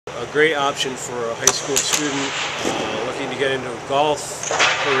a great option for a high school student looking to get into a golf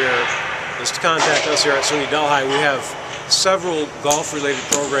career is to contact us here at SUNY Delhi. We have several golf-related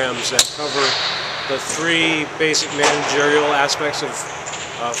programs that cover the three basic managerial aspects of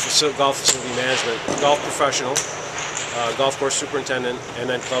golf facility management: golf professional, golf course superintendent, and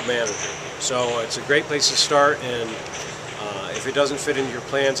then club manager. So it's a great place to start, and if it doesn't fit into your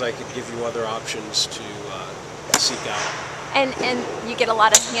plans, I could give you other options to seek out. And you get a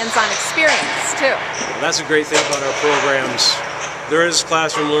lot of hands-on experience too. Well, that's a great thing about our programs. There is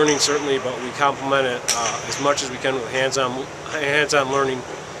classroom learning certainly, but we complement it as much as we can with hands-on learning.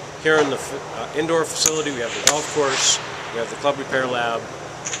 Here in the indoor facility, we have the golf course, we have the club repair lab.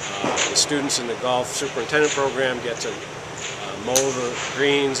 The students in the golf superintendent program get to mow the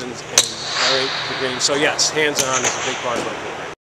greens and aerate the greens. So yes, hands-on is a big part of our program.